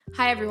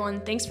Hi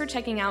everyone, thanks for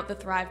checking out the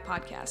Thrive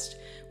podcast.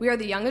 We are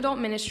the young adult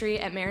ministry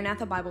at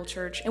Maranatha Bible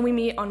Church, and we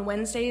meet on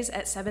Wednesdays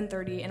at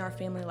 7:30 in our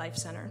Family Life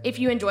Center. If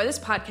you enjoy this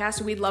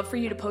podcast, we'd love for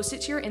you to post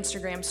it to your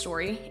Instagram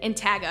story and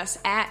tag us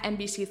at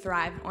NBC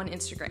Thrive on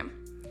Instagram.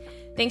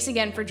 Thanks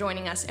again for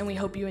joining us, and we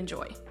hope you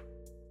enjoy.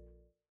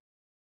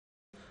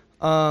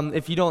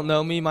 If you don't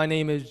know me, my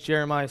name is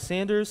Jeremiah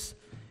Sanders,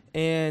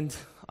 and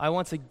I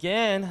once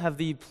again have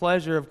the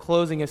pleasure of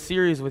closing a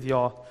series with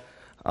y'all.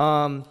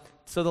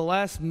 So the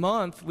last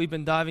month, we've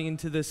been diving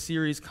into this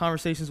series,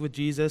 Conversations with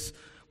Jesus.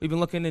 We've been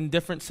looking in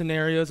different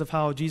scenarios of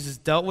how Jesus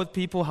dealt with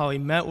people, how he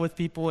met with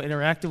people,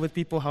 interacted with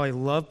people, how he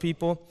loved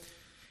people.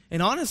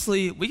 And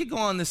honestly, we could go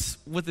on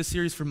with this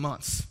series for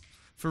months,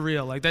 for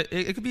real. Like that,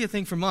 it could be a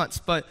thing for months.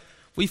 But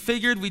we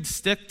figured we'd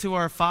stick to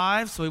our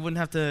 5 so we wouldn't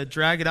have to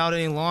drag it out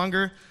any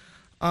longer.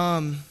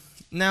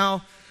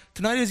 Now,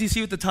 tonight, as you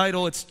see with the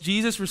title, it's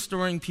Jesus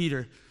Restoring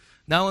Peter.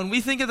 Now, when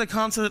we think of the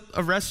concept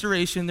of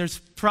restoration, there's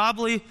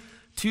probably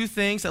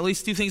at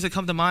least two things that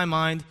come to my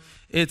mind.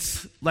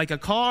 It's like a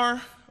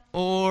car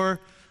or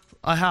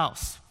a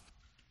house.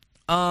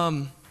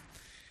 And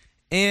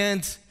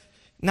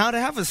now to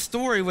have a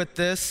story with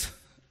this,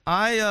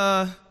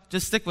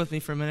 just stick with me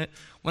for a minute.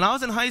 When I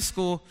was in high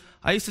school,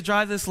 I used to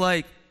drive this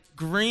like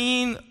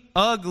green,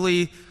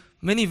 ugly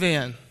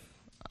minivan.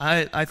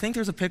 I think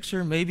there's a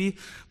picture, maybe.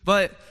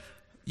 But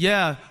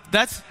yeah,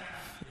 that's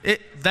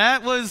it.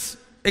 That was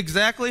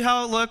exactly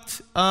how it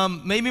looked.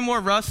 Maybe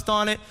more rust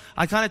on it.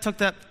 I kind of took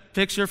that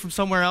picture from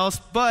somewhere else,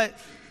 but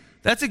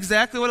that's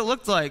exactly what it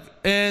looked like.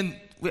 And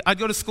I'd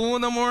go to school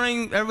in the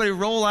morning, everybody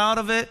roll out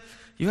of it.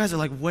 You guys are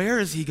like, where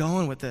is he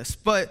going with this?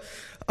 But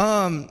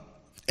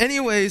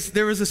anyways,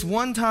 there was this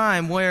one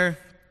time where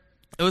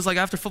it was like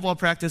after football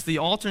practice, the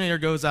alternator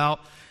goes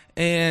out,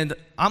 and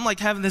I'm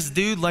like having this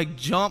dude like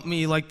jump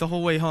me like the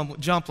whole way home.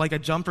 Jump like a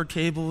jumper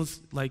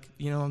cables, like,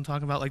 you know what I'm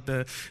talking about, like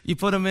you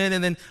put them in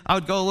and then I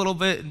would go a little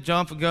bit and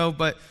jump and go.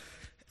 But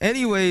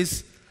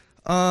anyways,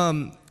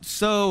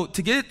 so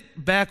to get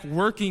it back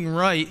working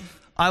right,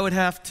 I would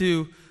have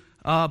to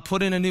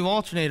put in a new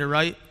alternator,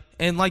 right?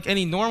 And like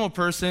any normal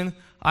person,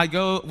 I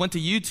went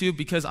to YouTube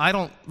because I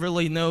don't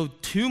really know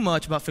too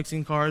much about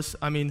fixing cars.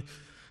 I mean,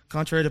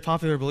 contrary to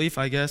popular belief,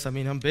 I guess. I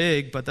mean, I'm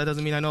big, but that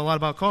doesn't mean I know a lot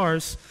about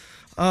cars.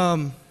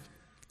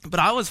 But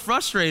I was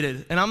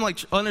frustrated, and I'm like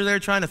under there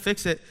trying to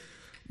fix it.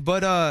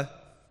 But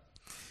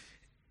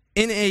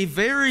in a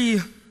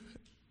very,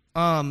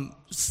 in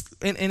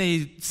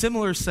a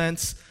similar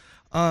sense,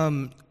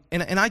 and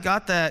I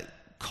got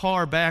that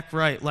car back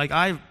right. Like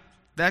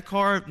that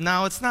car,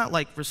 now it's not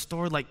like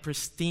restored like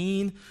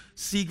pristine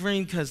sea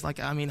green, because like,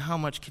 I mean, how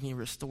much can you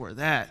restore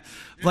that?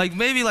 Like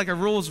maybe like a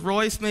Rolls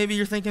Royce, maybe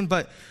you're thinking,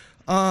 but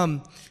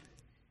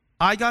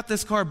I got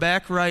this car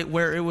back right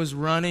where it was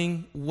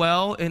running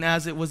well and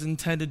as it was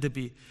intended to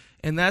be.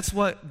 And that's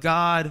what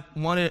God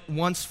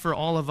wants for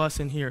all of us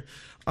in here.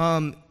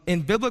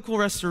 In biblical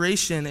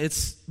restoration,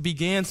 it's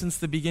began since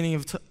the beginning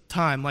of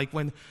time. Like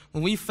when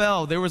we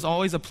fell, there was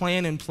always a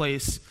plan in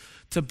place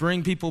to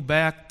bring people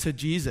back to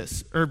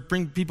Jesus, or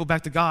bring people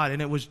back to God,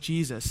 and it was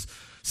Jesus,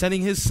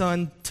 sending his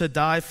son to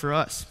die for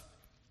us.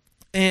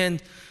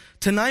 And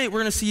tonight, we're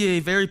going to see a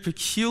very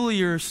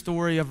peculiar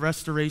story of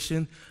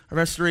restoration, a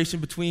restoration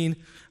between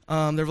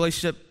the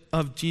relationship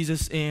of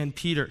Jesus and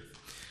Peter.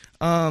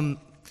 Yeah,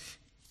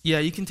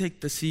 you can take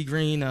the sea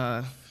green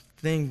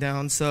thing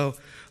down. So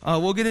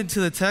we'll get into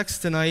the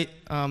text tonight.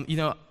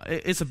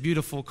 It's a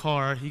beautiful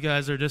car. You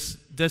guys are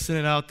just dissing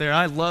it out there.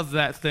 I love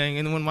that thing.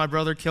 And when my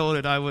brother killed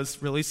it, I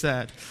was really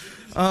sad.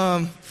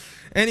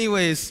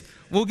 Anyways,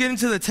 we'll get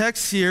into the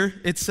text here.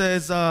 It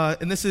says,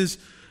 and this is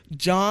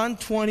John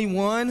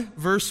 21,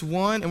 verse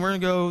 1, and we're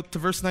going to go to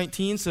verse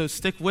 19, so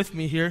stick with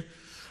me here.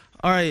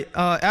 All right,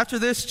 after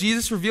this,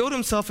 Jesus revealed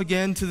himself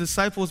again to the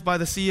disciples by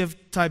the Sea of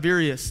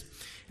Tiberias,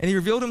 and he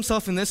revealed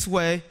himself in this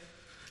way.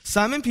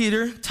 Simon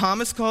Peter,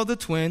 Thomas called the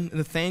twin,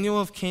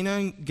 Nathanael of Cana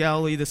in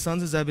Galilee, the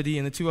sons of Zebedee,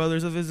 and the 2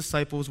 others of his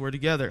disciples were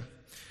together.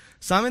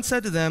 Simon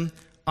said to them,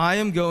 I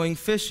am going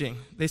fishing.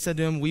 They said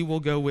to him, we will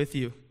go with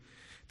you.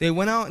 They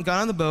went out and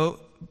got on the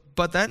boat,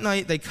 but that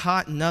night they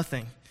caught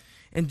nothing.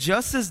 And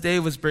just as day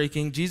was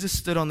breaking, Jesus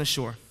stood on the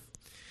shore.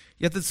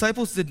 Yet the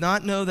disciples did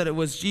not know that it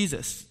was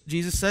Jesus.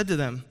 Jesus said to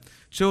them,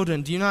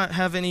 children, do you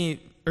have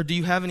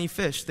any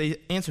fish? They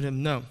answered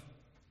him, no.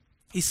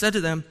 He said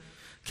to them,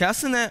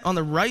 cast the net on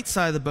the right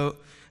side of the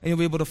boat, and you'll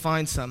be able to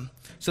find some.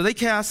 So they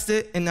cast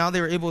it, and now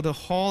they were able to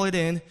haul it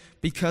in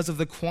because of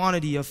the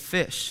quantity of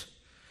fish.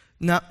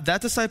 Now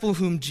that disciple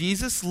whom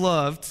Jesus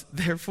loved,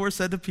 therefore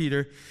said to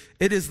Peter,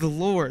 it is the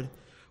Lord.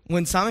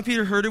 When Simon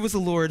Peter heard it was the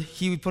Lord,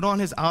 he put on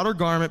his outer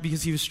garment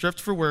because he was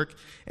stripped for work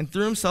and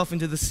threw himself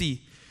into the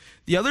sea.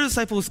 The other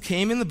disciples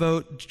came in the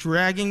boat,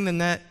 dragging the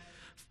net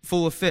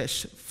full of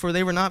fish, for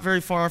they were not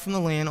very far from the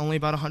land, only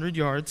about 100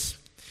 yards.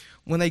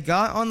 When they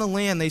got on the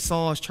land, they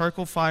saw a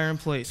charcoal fire in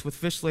place, with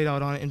fish laid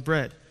out on it and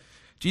bread.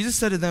 Jesus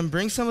said to them,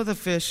 bring some of the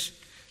fish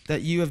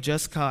that you have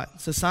just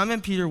caught. So Simon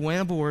Peter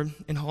went aboard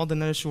and hauled the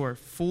net ashore,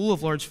 full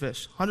of large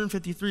fish,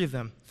 153 of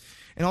them.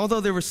 And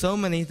although there were so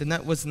many, the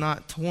net was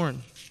not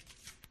torn.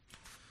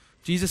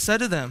 Jesus said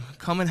to them,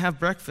 "Come and have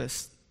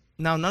breakfast."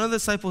 Now none of the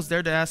disciples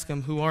dared to ask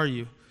him, "Who are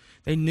you?"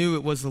 They knew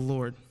it was the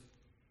Lord.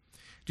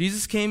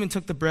 Jesus came and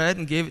took the bread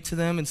and gave it to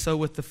them, and so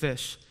with the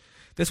fish.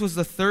 This was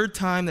the third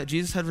time that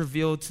Jesus had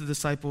revealed to the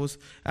disciples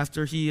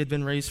after he had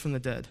been raised from the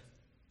dead.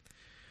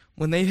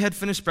 When they had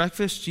finished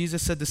breakfast,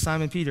 Jesus said to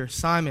Simon Peter,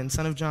 "Simon,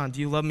 son of John, do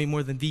you love me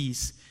more than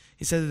these?"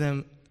 He said to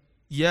them,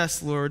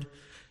 "Yes, Lord,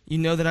 you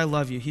know that I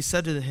love you." He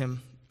said to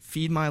him,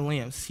 "Feed my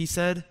lambs." He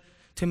said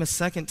to him a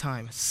second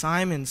time,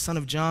 "Simon, son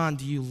of John,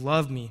 do you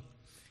love me?"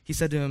 He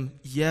said to him,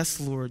 "Yes,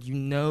 Lord, you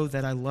know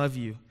that I love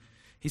you."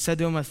 He said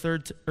to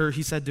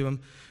him,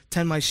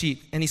 "Tend my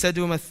sheep." And he said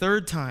to him a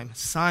third time,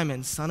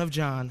 "Simon, son of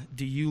John,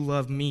 do you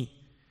love me?"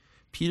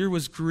 Peter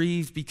was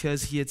grieved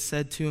because he had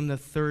said to him the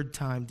third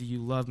time, "Do you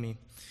love me?"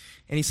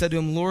 And he said to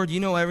him, "Lord, you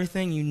know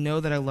everything. You know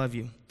that I love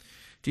you."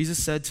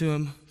 Jesus said to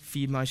him,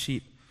 "Feed my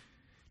sheep.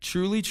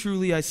 Truly,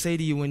 truly, I say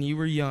to you, when you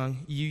were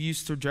young, you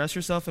used to dress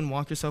yourself and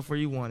walk yourself where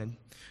you wanted.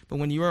 But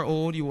when you are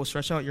old, you will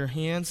stretch out your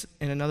hands,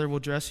 and another will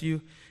dress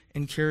you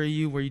and carry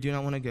you where you do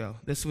not want to go."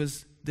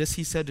 This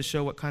he said to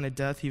show what kind of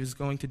death he was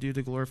going to do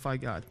to glorify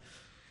God.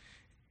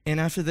 And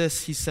after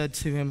this, he said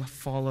to him,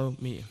 "Follow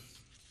me."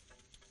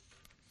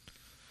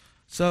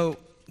 So,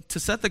 to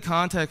set the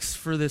context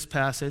for this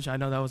passage, I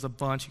know that was a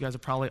bunch. You guys are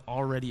probably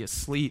already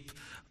asleep.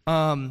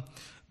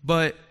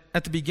 But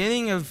at the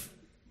beginning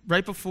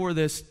right before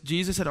this,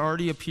 Jesus had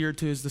already appeared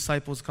to his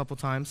disciples a couple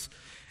times.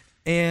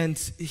 And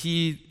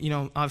he,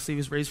 obviously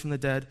was raised from the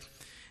dead.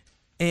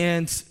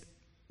 And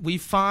we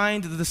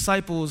find the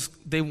disciples,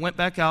 they went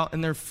back out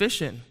and they're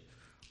fishing.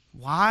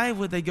 Why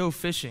would they go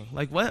fishing?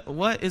 Like,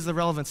 what is the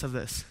relevance of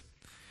this?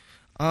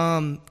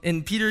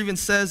 And Peter even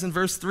says in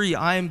verse 3,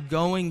 "I am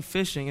going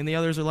fishing." And the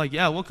others are like,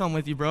 "Yeah, we'll come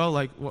with you, bro.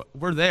 Like,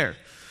 we're there.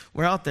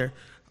 We're out there."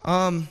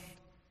 And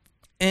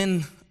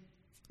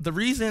the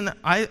reason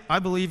I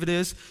believe it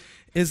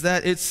is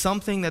that it's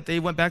something that they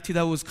went back to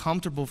that was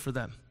comfortable for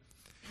them.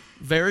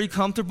 Very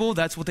comfortable.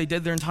 That's what they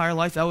did their entire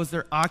life. That was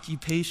their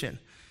occupation.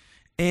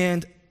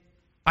 And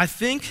I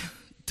think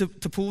to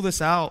pull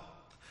this out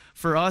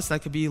for us,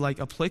 that could be like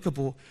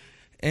applicable.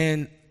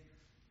 And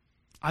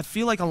I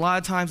feel like a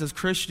lot of times as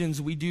Christians,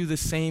 we do the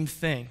same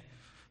thing.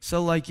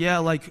 So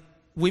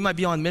we might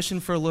be on mission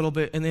for a little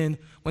bit, and then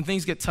when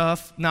things get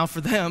tough, now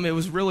for them, it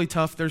was really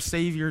tough. Their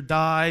Savior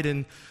died,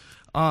 and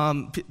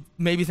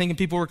maybe thinking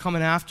people were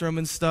coming after him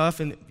and stuff.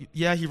 And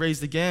yeah, he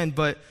raised again,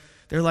 but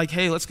they're like,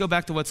 "Hey, let's go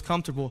back to what's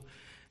comfortable."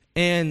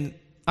 And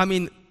I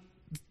mean,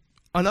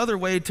 another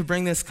way to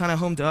bring this kind of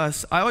home to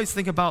us, I always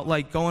think about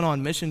like going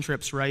on mission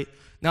trips, right?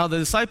 Now, the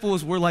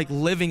disciples were like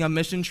living a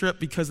mission trip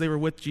because they were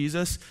with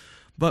Jesus.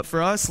 But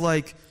for us,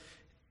 like,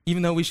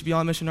 even though we should be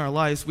on mission in our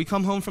lives, we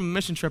come home from a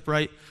mission trip,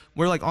 right?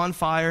 We're like on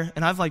fire.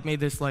 And I've like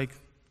made this like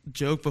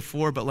joke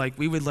before, but like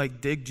we would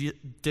like dig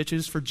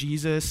ditches for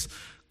Jesus,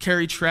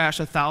 carry trash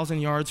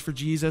 1,000 yards for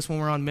Jesus when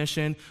we're on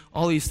mission,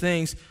 all these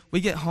things. We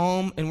get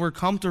home and we're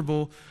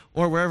comfortable,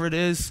 or wherever it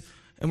is,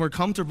 and we're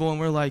comfortable and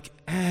we're like,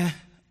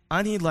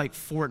 I need like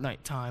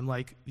Fortnite time.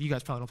 Like, you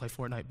guys probably don't play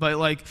Fortnite, but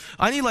like,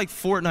 I need like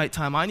Fortnite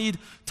time. I need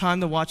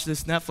time to watch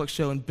this Netflix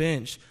show and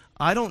binge.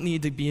 I don't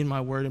need to be in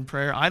my word and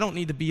prayer. I don't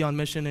need to be on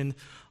mission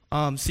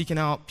and seeking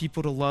out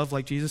people to love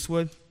like Jesus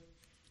would.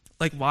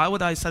 Like, why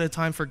would I set a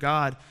time for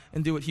God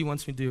and do what he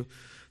wants me to do?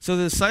 So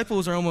the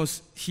disciples are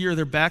almost here.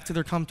 They're back to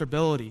their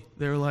comfortability.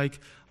 They're like,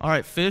 all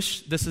right,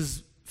 fishing. This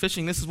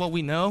is what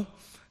we know.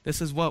 This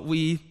is what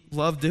we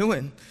love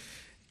doing.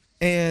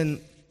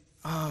 And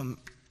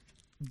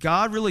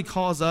God really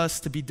calls us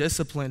to be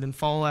disciplined and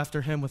follow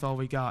after him with all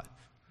we got.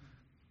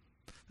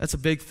 That's a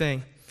big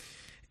thing.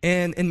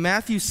 And in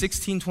Matthew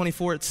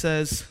 16:24 it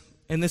says,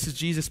 and this is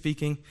Jesus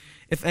speaking,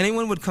 "If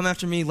anyone would come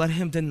after me, let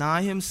him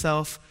deny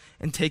himself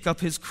and take up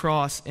his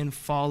cross and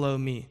follow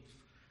me."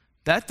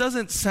 That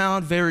doesn't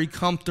sound very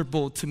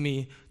comfortable to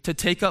me, to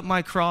take up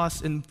my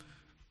cross, and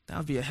that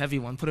would be a heavy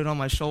one, put it on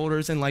my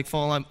shoulders and like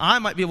follow him. I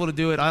might be able to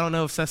do it. I don't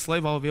know if Seth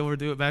Slayball will be able to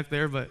do it back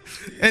there, but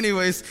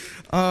anyways,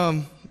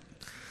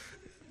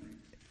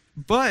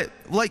 But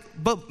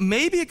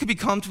maybe it could be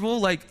comfortable.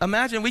 Like,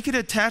 imagine we could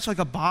attach like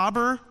a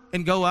bobber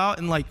and go out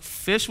and like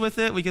fish with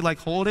it. We could like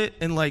hold it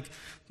and like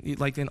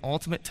an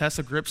ultimate test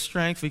of grip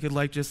strength. We could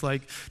like just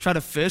like try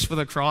to fish with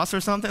a cross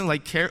or something,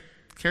 like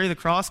carry the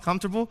cross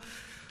comfortable.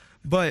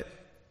 But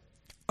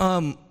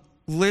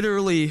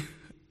literally,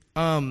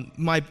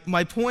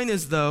 my point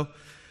is though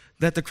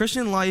that the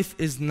Christian life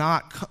is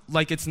not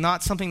it's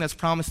not something that's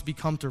promised to be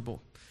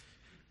comfortable.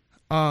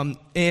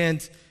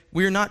 And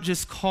we are not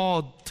just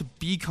called to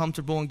be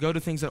comfortable and go to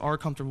things that are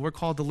comfortable. We're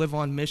called to live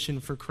on mission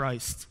for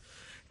Christ.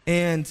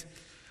 And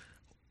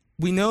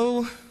we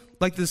know,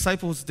 like the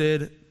disciples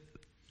did,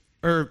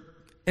 and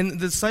the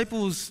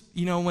disciples,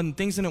 when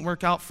things didn't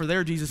work out for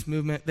their Jesus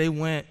movement, they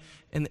went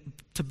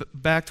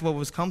back to what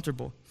was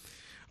comfortable.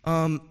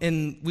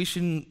 And we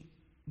shouldn't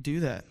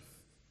do that.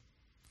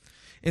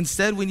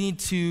 Instead, we need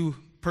to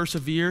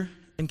persevere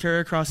and carry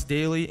our cross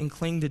daily and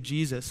cling to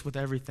Jesus with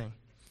everything.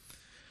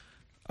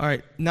 All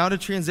right, now to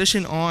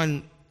transition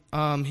on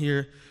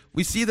here,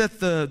 we see that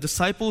the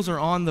disciples are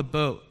on the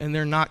boat and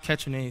they're not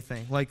catching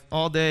anything. Like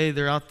all day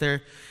they're out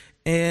there,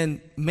 and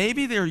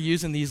maybe they're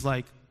using these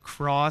like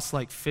cross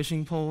like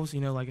fishing poles,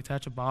 like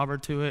attach a bobber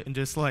to it and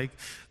just like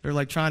they're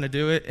like trying to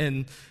do it.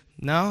 And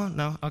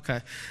no,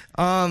 okay.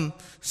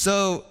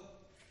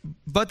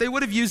 But they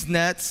would have used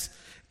nets,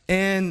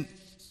 and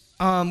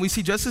we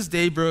see just as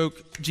day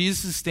broke,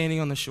 Jesus is standing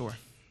on the shore.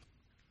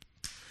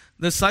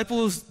 The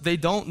disciples, they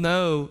don't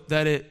know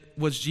that it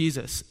was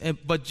Jesus,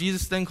 but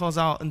Jesus then calls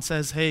out and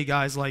says, hey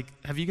guys, like,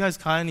 have you guys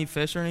caught any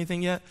fish or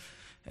anything yet?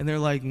 And they're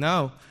like,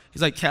 no.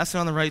 He's like, cast it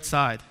on the right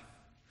side.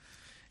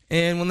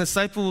 And when the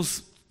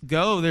disciples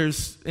go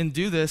and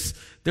do this,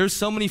 there's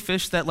so many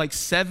fish that like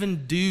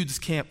 7 dudes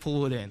can't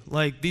pull it in.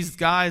 Like these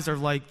guys are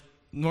like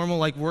normal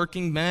like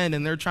working men,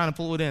 and they're trying to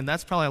pull it in.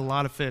 That's probably a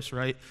lot of fish,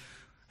 right?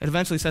 It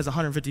eventually says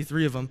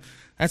 153 of them.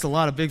 That's a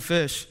lot of big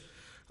fish.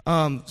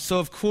 So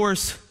of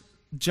course,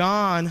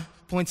 John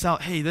points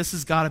out, hey, this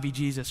has got to be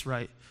Jesus,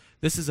 right?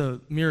 This is a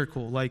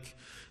miracle. Like,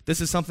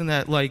 this is something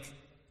that, like,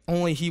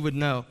 only he would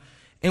know.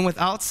 And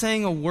without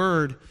saying a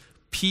word,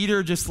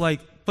 Peter just,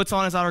 like, puts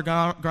on his outer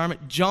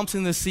garment, jumps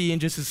in the sea,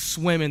 and just is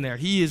swimming there.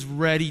 He is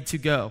ready to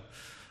go.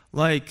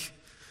 Like,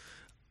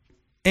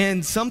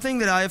 and something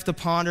that I have to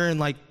ponder and,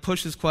 like,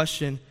 push this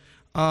question,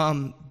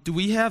 do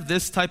we have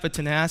this type of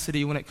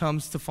tenacity when it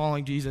comes to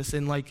following Jesus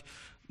and, like,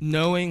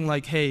 knowing,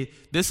 like, hey,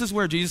 this is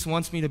where Jesus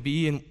wants me to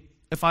be, and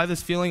if I have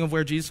this feeling of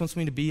where Jesus wants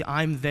me to be,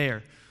 I'm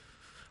there.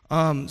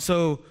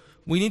 So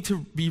we need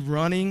to be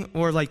running,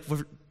 or like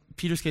for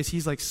Peter's case,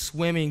 he's like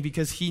swimming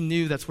because he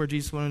knew that's where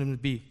Jesus wanted him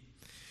to be.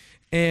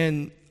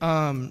 And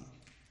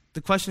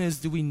the question is,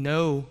 do we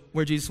know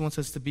where Jesus wants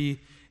us to be,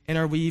 and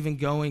are we even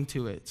going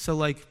to it? So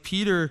like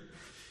Peter,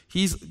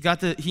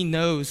 he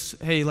knows,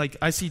 hey, like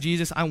I see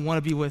Jesus, I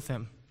want to be with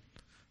him.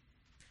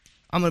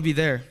 I'm going to be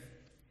there.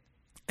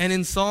 And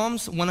in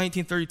Psalms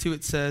 119:32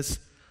 it says,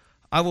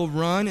 I will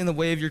run in the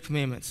way of your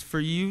commandments, for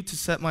you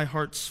set my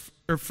heart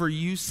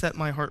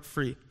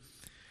free.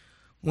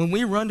 When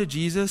we run to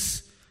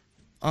Jesus,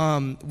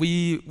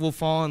 we will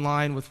fall in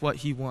line with what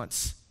he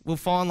wants. We'll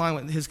fall in line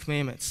with his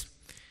commandments.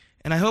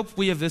 And I hope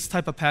we have this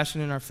type of passion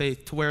in our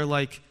faith to where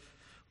like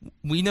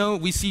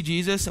we see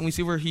Jesus and we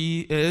see where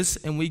he is,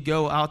 and we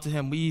go out to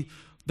him.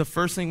 The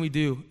first thing we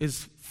do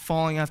is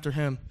following after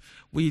him.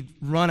 We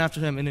run after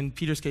him, and in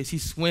Peter's case, he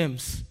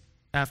swims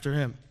after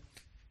him.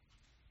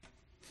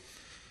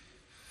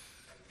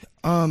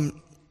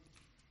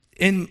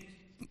 And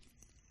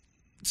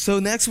so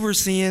next we're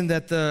seeing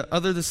that the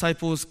other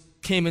disciples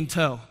came in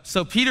tow.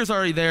 So Peter's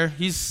already there.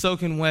 He's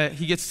soaking wet.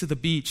 He gets to the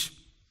beach.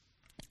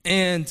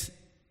 And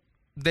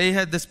they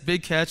had this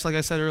big catch, like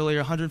I said earlier,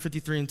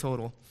 153 in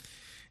total.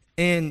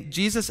 And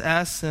Jesus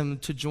asked them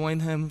to join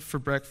him for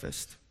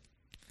breakfast.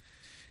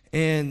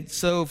 And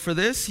so for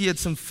this, he had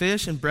some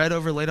fish and bread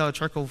over laid out a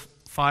charcoal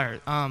fire.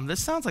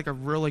 This sounds like a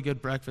really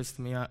good breakfast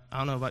to me. I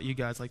don't know about you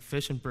guys, like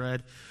fish and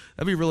bread.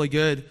 That'd be really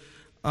good.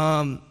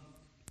 And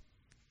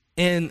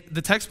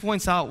the text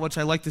points out, which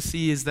I like to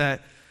see, is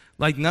that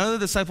like none of the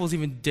disciples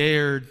even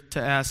dared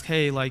to ask,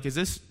 hey, like, is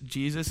this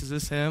Jesus? Is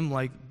this him?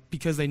 Like,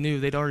 because they knew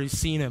they'd already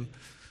seen him.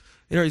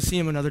 They'd already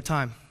seen him another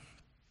time.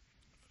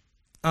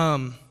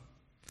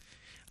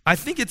 I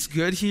think it's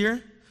good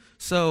here.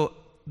 So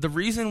the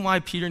reason why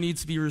Peter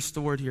needs to be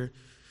restored here.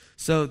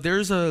 So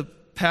there's a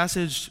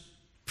passage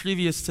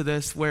previous to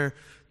this where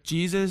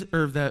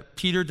that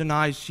Peter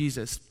denies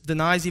Jesus,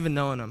 denies even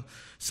knowing him.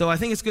 So I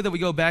think it's good that we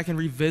go back and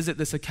revisit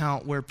this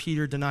account where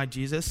Peter denied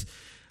Jesus.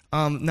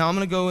 Now I'm going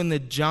to go into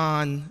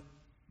John,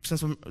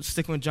 since I'm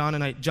sticking with John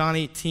tonight, John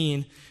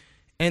 18.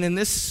 And in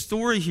this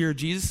story here,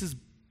 Jesus is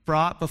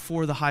brought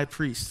before the high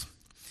priest.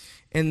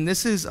 And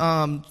this is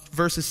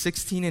verses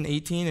 16 and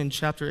 18 in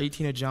chapter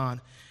 18 of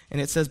John.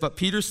 And it says, but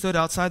Peter stood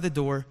outside the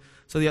door.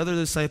 So the other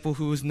disciple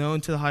who was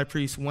known to the high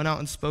priest went out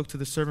and spoke to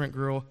the servant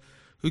girl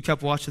who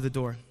kept watch at the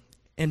door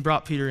and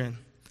brought Peter in.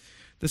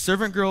 The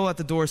servant girl at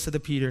the door said to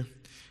Peter,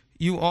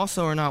 you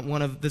also are not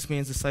one of this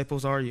man's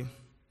disciples, are you?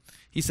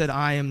 He said,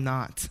 I am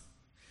not.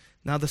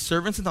 Now the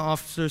servants and the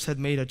officers had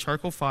made a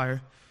charcoal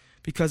fire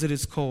because it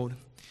is cold.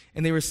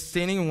 And they were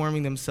standing and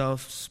warming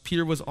themselves.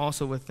 Peter was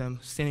also with them,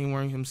 standing and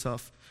warming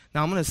himself.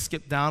 Now I'm going to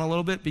skip down a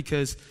little bit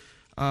because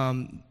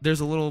there's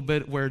a little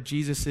bit where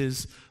Jesus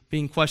is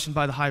being questioned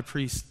by the high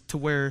priest to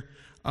where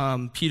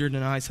Peter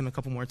denies him a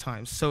couple more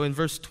times. So in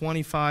verse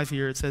 25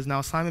 here, it says,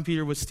 now Simon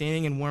Peter was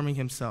standing and warming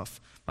himself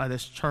by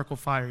this charcoal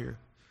fire here.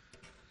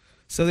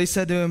 So they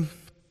said to him,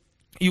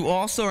 you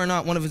also are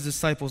not one of his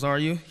disciples, are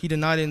you? He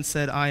denied it and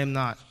said, I am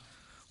not.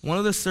 One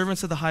of the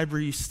servants of the high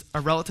priest, a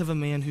relative of a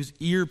man whose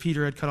ear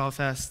Peter had cut off,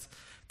 asked,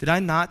 did I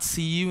not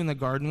see you in the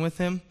garden with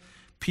him?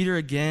 Peter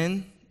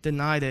again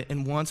denied it,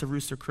 and once a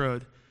rooster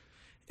crowed.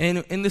 And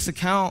in this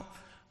account,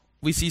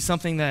 we see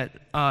something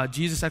that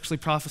Jesus actually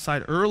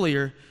prophesied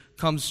earlier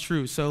comes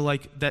true. So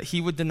like that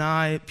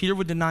Peter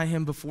would deny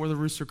him before the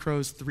rooster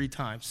crows 3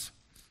 times.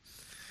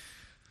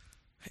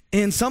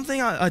 And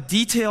a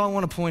detail I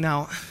want to point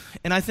out,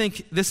 and I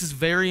think this is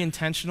very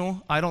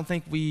intentional. I don't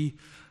think we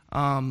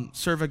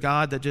serve a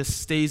God that just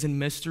stays in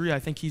mystery. I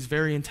think he's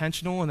very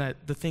intentional, and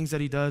that the things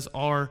that he does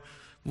are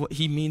what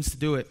he means to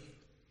do it.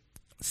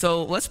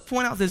 So let's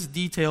point out this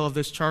detail of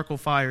this charcoal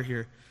fire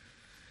here.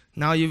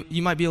 Now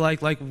you might be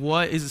like,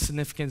 what is the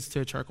significance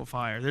to a charcoal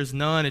fire? There's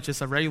none. It's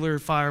just a regular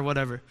fire,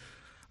 whatever.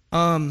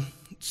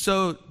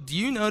 So do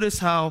you notice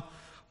how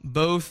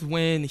both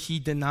when he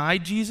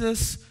denied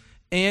Jesus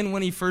and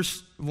when he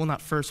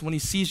when he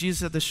sees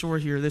Jesus at the shore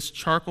here, this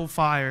charcoal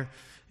fire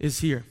is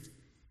here?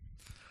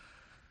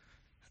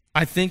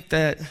 I think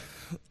that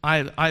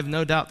I have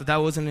no doubt that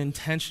was an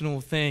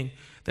intentional thing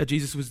that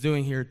Jesus was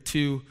doing here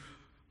to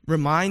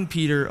remind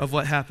Peter of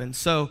what happened.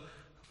 So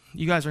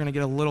you guys are going to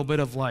get a little bit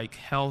of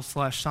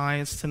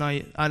hell/science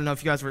tonight. I don't know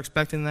if you guys were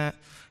expecting that.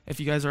 If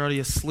you guys are already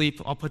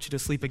asleep, I'll put you to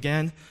sleep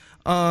again.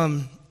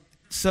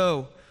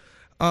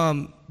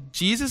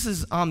 Jesus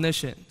is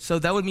omniscient. So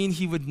that would mean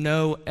he would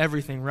know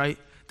everything, right?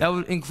 That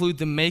would include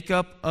the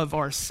makeup of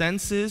our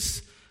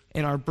senses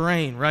and our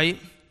brain, right?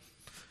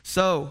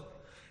 So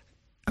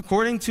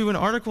according to an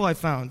article I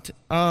found,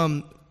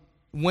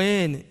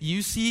 when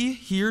you see,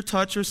 hear,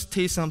 touch, or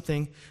taste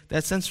something,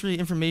 that sensory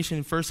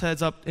information first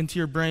heads up into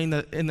your brain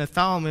in the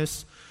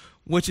thalamus,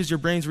 which is your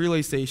brain's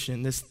relay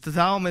station. The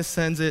thalamus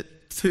sends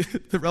it to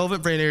the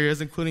relevant brain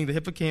areas, including the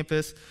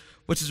hippocampus,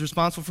 which is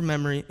responsible for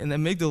memory, and the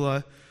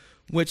amygdala,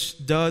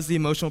 which does the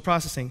emotional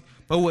processing.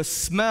 But with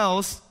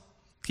smells,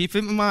 keep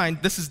in mind,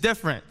 this is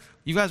different.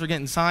 You guys are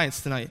getting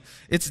science tonight.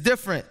 It's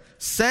different.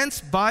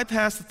 Scents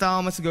bypass the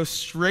thalamus and go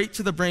straight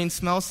to the brain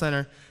smell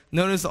center,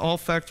 known as the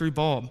olfactory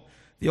bulb.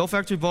 The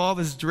olfactory bulb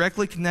is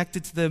directly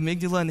connected to the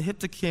amygdala and the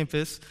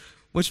hippocampus,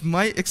 which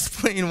might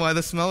explain why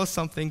the smell of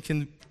something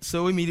can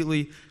so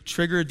immediately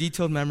trigger a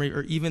detailed memory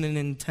or even an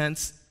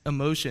intense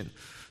emotion.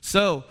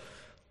 So,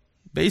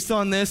 based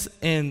on this,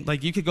 and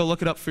you could go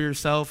look it up for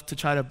yourself to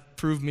try to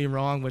prove me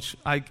wrong, which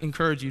I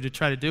encourage you to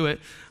try to do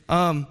it.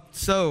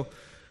 So,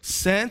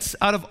 scents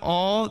out of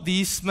all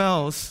these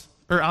smells,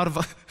 or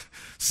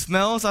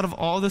smells out of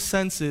all the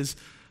senses,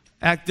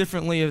 act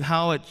differently of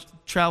how it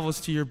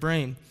travels to your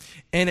brain.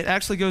 And it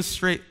actually goes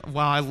straight.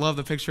 Wow, I love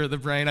the picture of the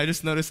brain. I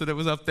just noticed that it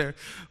was up there.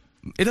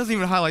 It doesn't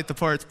even highlight the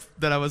parts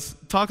that I was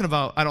talking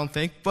about, I don't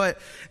think. But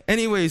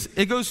anyways,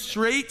 it goes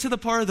straight to the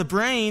part of the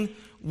brain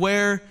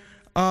where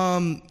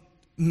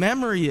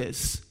memory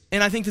is.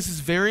 And I think this is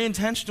very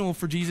intentional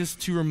for Jesus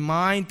to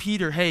remind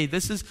Peter, hey,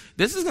 this is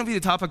going to be the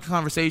topic of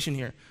conversation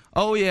here.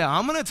 Oh yeah,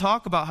 I'm going to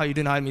talk about how you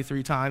denied me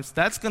 3 times.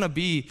 That's going to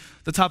be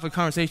the topic of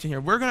conversation here.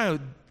 We're going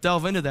to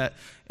delve into that.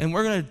 And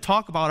we're going to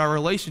talk about our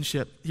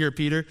relationship here,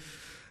 Peter.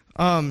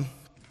 And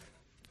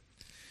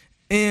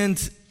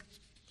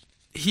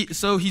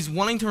he's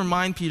wanting to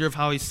remind Peter of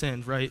how he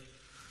sinned, right?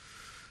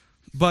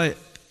 But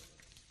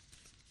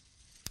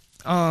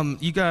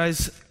you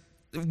guys,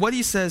 what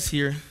he says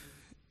here,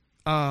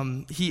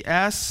 he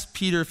asks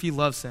Peter if he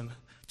loves him,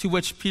 to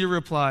which Peter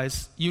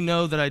replies, "You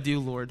know that I do,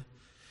 Lord."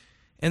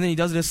 And then he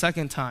does it a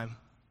second time.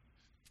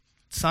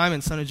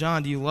 "Simon, son of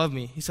John, do you love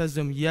me?" He says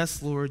to him,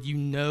 "Yes, Lord, you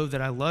know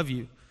that I love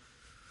you."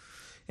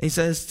 And he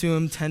says to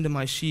him, "Tend to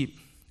my sheep."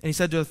 And he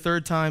said to a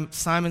third time,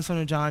 "Simon, son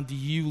of John, do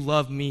you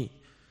love me?"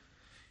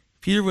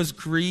 Peter was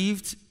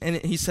grieved, and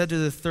he said to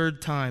the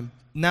third time.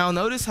 Now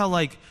notice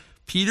how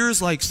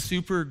Peter's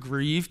super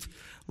grieved.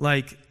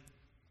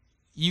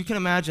 You can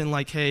imagine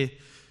hey,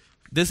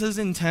 this is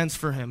intense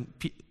for him.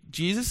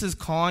 Jesus is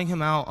calling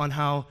him out on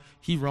how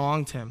he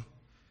wronged him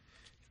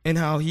and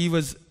how he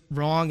was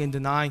wrong in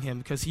denying him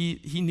because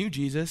he knew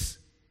Jesus.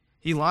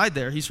 He lied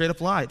there. He straight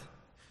up lied.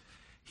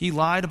 He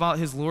lied about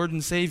his Lord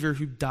and Savior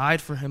who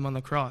died for him on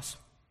the cross.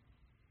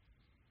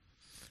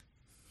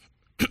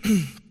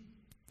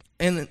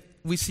 And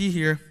we see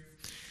here,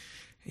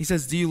 he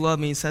says, "Do you love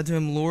me?" He said to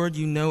him, "Lord,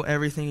 you know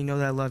everything. You know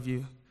that I love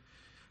you."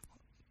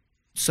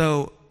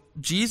 So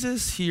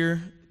Jesus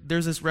here,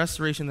 there's this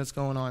restoration that's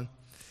going on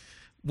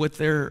with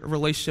their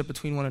relationship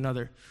between one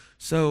another.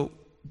 So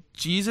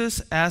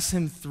Jesus asks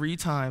him 3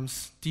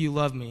 times, "Do you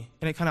love me?"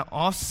 And it kind of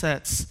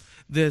offsets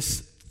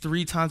this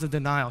 3 times of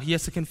denial. He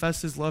has to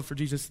confess his love for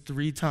Jesus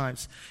 3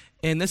 times.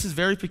 And this is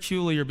very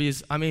peculiar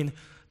because,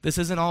 this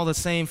isn't all the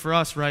same for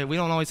us, right? We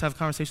don't always have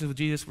conversations with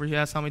Jesus where he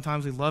asks how many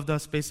times he loved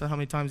us based on how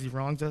many times he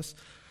wronged us.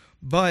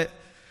 But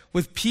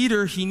with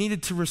Peter, he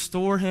needed to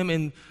restore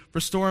him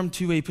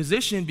to a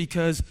position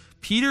because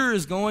Peter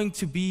is going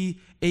to be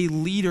a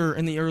leader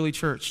in the early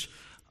church.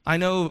 I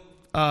know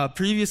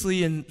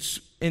previously in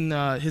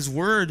his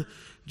word,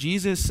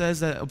 Jesus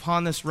says that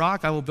upon this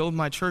rock I will build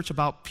my church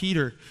about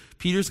Peter.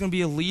 Peter's going to be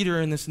a leader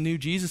in this new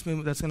Jesus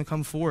movement that's going to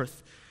come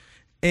forth.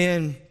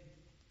 And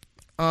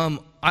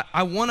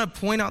I want to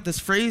point out this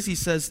phrase he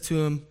says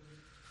to him,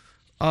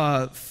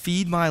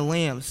 "Feed my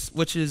lambs,"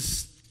 which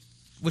is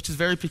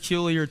very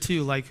peculiar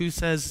too. Who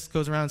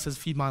goes around and says,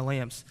 "Feed my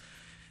lambs"?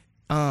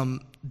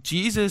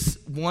 Jesus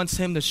wants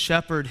him to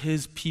shepherd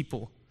his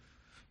people.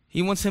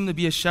 He wants him to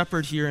be a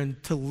shepherd here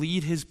and to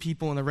lead his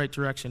people in the right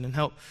direction and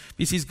help,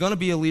 because he's going to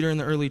be a leader in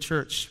the early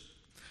church.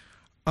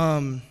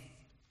 And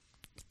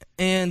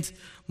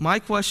my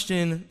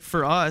question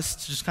for us,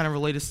 to just kind of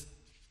relate this,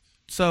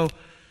 so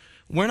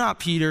we're not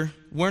Peter.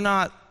 We're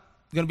not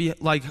going to be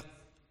like,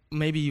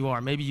 maybe you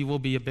are. Maybe you will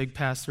be a big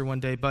pastor one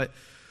day. But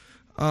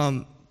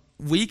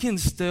we can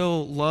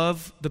still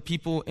love the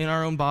people in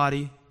our own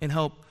body and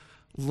help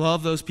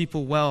love those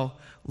people well,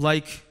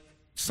 like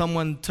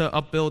someone to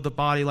upbuild the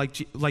body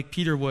like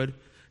Peter would.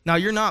 Now,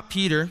 you're not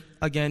Peter.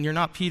 Again, you're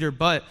not Peter,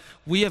 but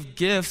we have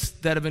gifts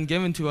that have been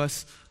given to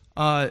us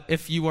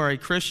if you are a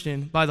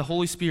Christian by the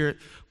Holy Spirit,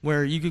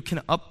 where you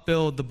can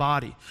upbuild the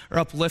body or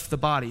uplift the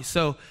body.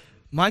 So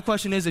my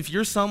question is, if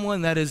you're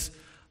someone that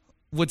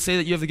would say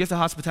that you have the gift of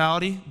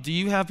hospitality, do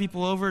you have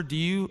people over?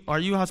 Are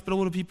you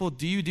hospitable to people?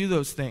 Do you do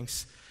those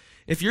things?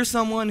 If you're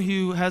someone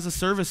who has a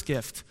service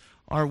gift,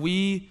 are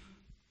we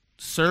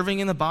serving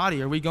in the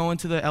body? Are we going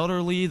to the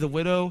elderly, the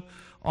widow,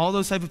 all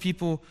those type of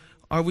people?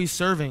 Are we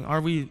serving?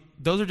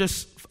 Those are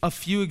just a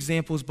few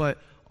examples, but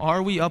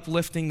are we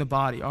uplifting the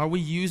body? Are we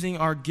using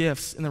our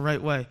gifts in the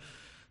right way?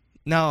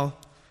 Now,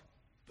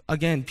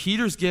 again,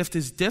 Peter's gift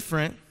is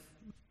different.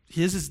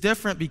 His is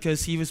different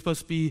because he was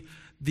supposed to be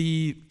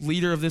the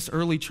leader of this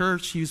early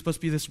church. He was supposed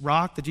to be this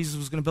rock that Jesus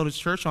was going to build his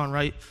church on,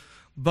 right?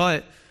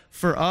 But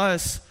for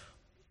us,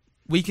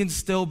 we can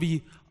still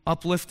be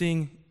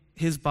uplifting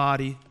his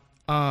body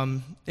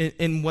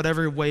in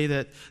whatever way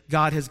that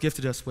God has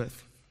gifted us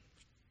with.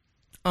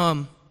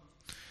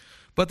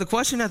 But the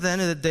question at the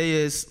end of the day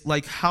is,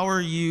 like, how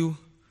are you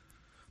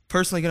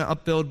personally going to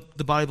upbuild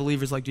the body of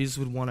believers like Jesus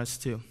would want us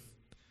to?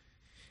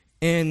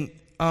 And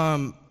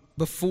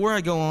before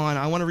I go on,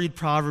 I want to read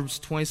Proverbs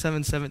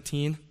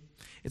 27:17.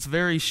 It's a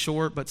very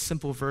short but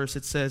simple verse.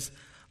 It says,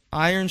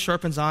 iron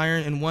sharpens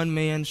iron, and one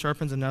man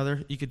sharpens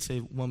another. You could say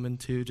woman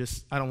too,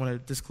 I don't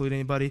want to exclude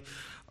anybody.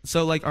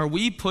 So, like, are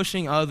we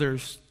pushing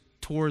others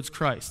towards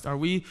Christ? Do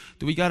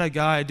we got a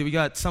guide? Do we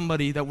got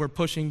somebody that we're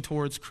pushing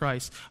towards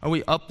Christ? Are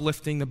we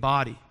uplifting the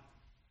body?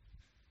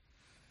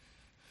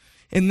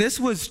 And this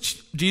was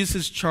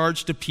Jesus'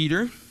 charge to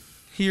Peter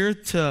here,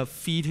 to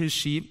feed his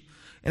sheep.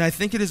 And I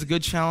think it is a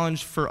good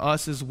challenge for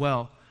us as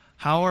well.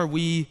 How are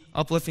we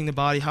uplifting the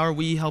body? How are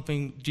we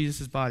helping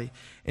Jesus' body?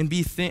 And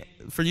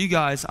for you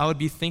guys, I would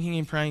be thinking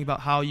and praying about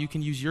how you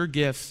can use your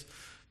gifts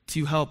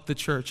to help the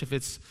church. If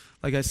it's,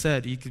 like I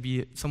said, you could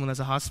be someone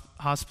that's a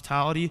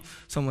hospitality,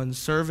 someone's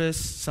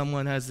service,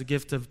 someone has the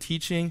gift of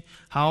teaching.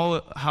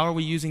 How are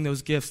we using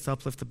those gifts to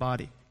uplift the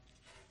body?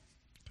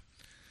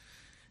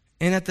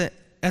 And at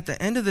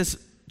the end of this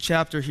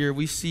chapter here,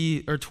 we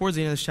see, or towards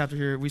the end of this chapter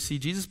here, we see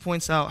Jesus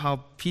points out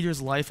how Peter's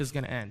life is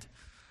going to end.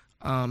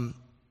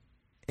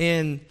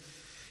 And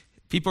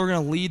people are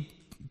going to lead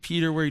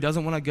Peter where he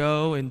doesn't want to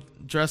go and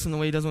dress in the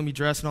way he doesn't want to be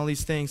dressed and all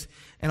these things.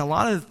 And a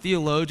lot of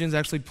theologians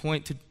actually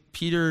point to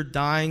Peter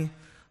dying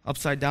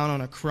upside down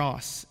on a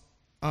cross.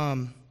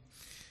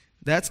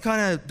 That's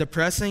kind of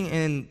depressing.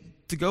 And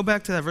to go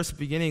back to that verse at the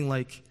beginning,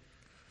 like,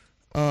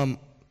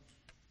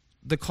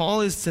 the call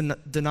is to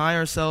deny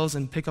ourselves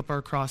and pick up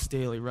our cross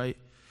daily, right?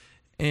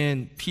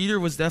 And Peter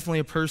was definitely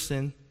a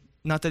person,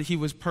 not that he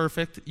was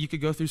perfect. You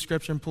could go through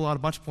Scripture and pull out a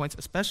bunch of points,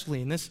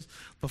 especially in this.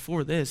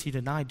 Before this, he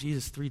denied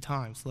Jesus 3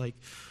 times.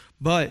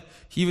 But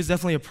he was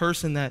definitely a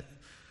person that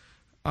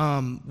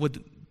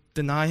would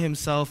deny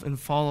himself and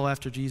follow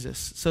after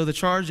Jesus. So the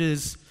charge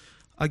is,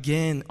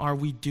 again, are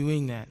we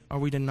doing that? Are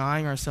we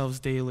denying ourselves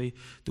daily?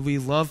 Do we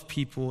love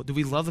people? Do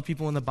we love the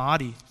people in the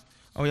body?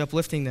 Are we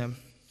uplifting them?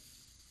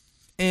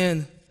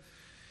 And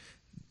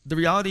the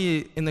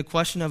reality in the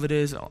question of it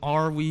is,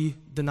 are we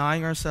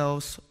denying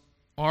ourselves?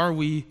 Are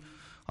we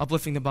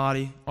uplifting the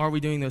body? Are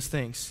we doing those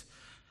things?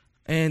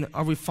 And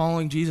are we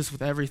following Jesus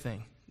with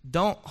everything?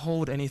 Don't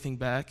hold anything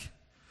back.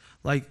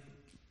 Like,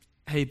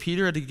 hey,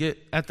 Peter had to get,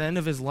 at the end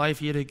of his life,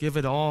 he had to give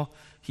it all.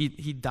 He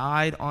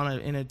died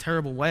in a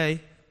terrible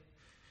way.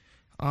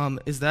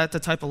 Is that the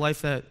type of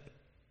life that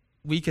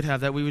we could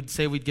have, that we would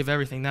say we'd give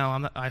everything?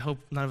 Now, I hope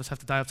none of us have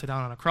to die upside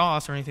down on a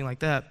cross or anything like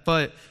that,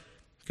 but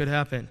it could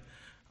happen.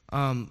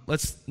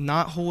 Let's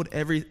not hold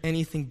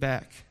anything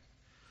back.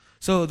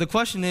 So the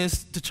question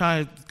is, to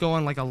try to go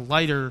on like a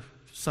lighter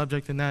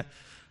subject than that,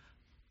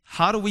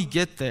 how do we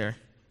get there?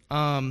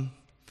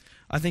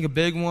 I think a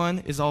big one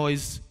is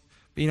always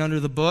being under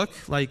the book,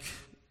 like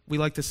we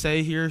like to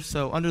say here.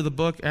 So under the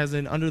book, as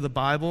in under the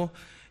Bible,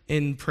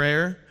 in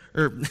prayer,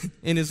 or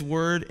in his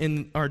word,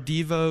 in our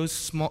devos,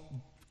 small,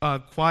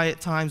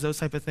 quiet times, those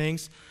type of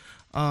things.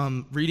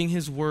 Reading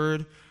his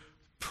word,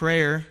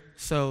 prayer,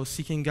 so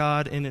seeking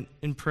God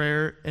in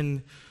prayer,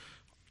 and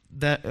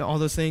that, all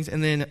those things.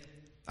 And then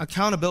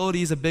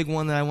accountability is a big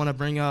one that I want to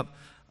bring up.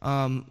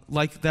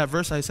 Like that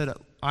verse I said,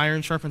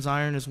 iron sharpens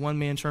iron as one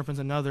man sharpens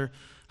another.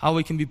 How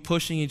we can be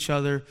pushing each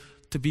other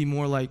to be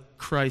more like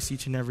Christ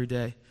each and every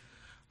day.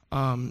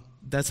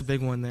 That's a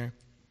big one there.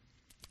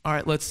 All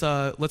right, let's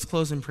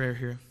close in prayer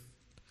here.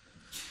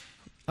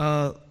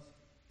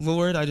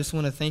 Lord, I just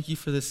want to thank you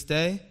for this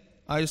day.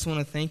 I just want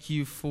to thank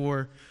you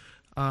for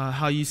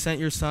how you sent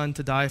your son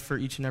to die for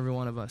each and every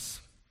one of us.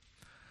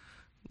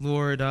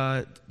 Lord,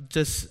 I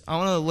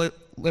want to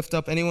lift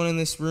up anyone in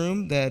this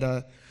room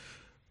that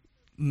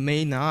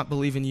may not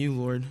believe in you,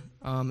 Lord.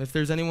 If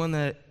there's anyone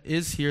that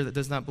is here that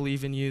does not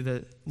believe in you,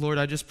 that, Lord,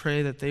 I just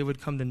pray that they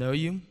would come to know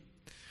you.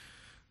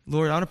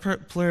 Lord, I want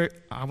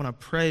to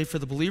pray for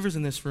the believers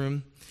in this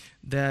room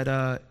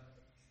that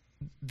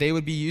they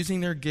would be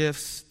using their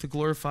gifts to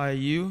glorify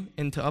you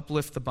and to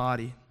uplift the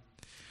body.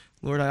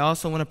 Lord, I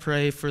also want to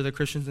pray for the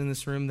Christians in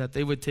this room that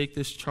they would take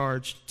this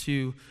charge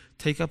to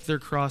take up their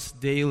cross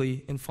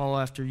daily and follow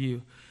after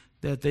you,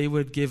 that they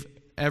would give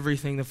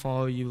everything to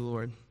follow you,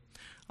 Lord.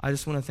 I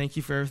just want to thank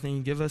you for everything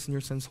you give us in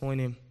your Son's holy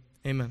name.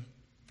 Amen.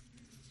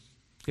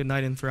 Good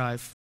night and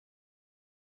thrive.